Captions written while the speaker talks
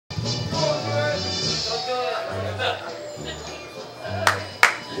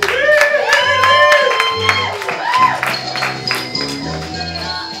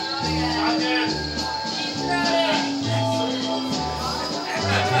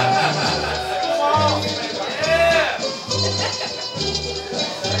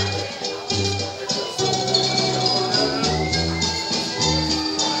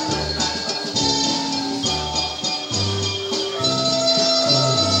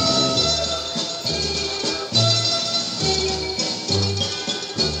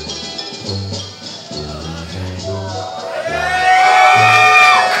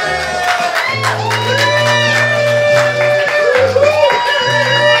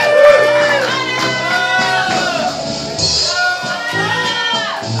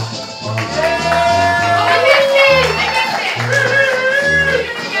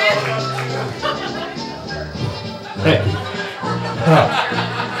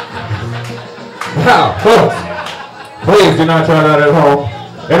Now, folks, please do not try that at home.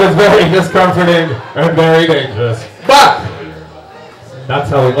 It is very discomforting and very dangerous. But that's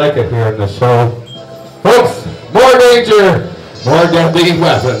how we like it here in the show. Folks, more danger, more deadly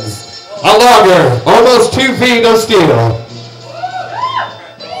weapons. A longer, almost 2 feet of steel.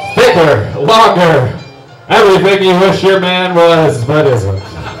 Thicker, longer, everything you wish your man was, but isn't.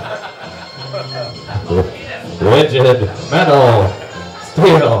 Rigid, metal,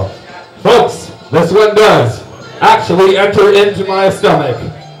 steel. Folks, this one does actually enter into my stomach,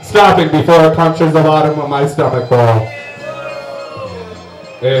 stopping before it punctures the bottom of my stomach bowl.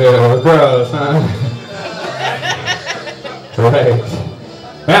 Ew, gross, huh?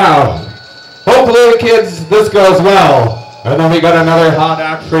 Right. Now, hopefully, kids, this goes well. And then we got another hot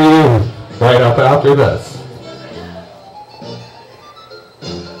act for you right up after this.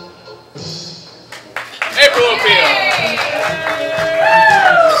 April Appeal.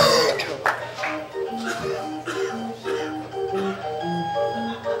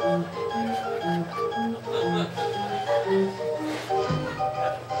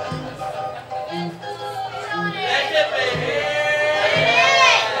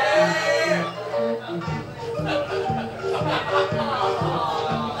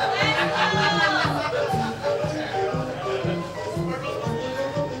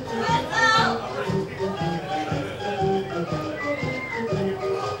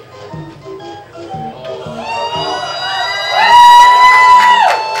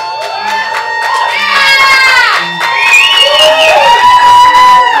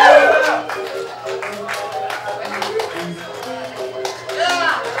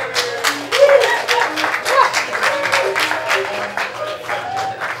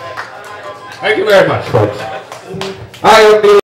 Thank you very much, folks. I am Dee.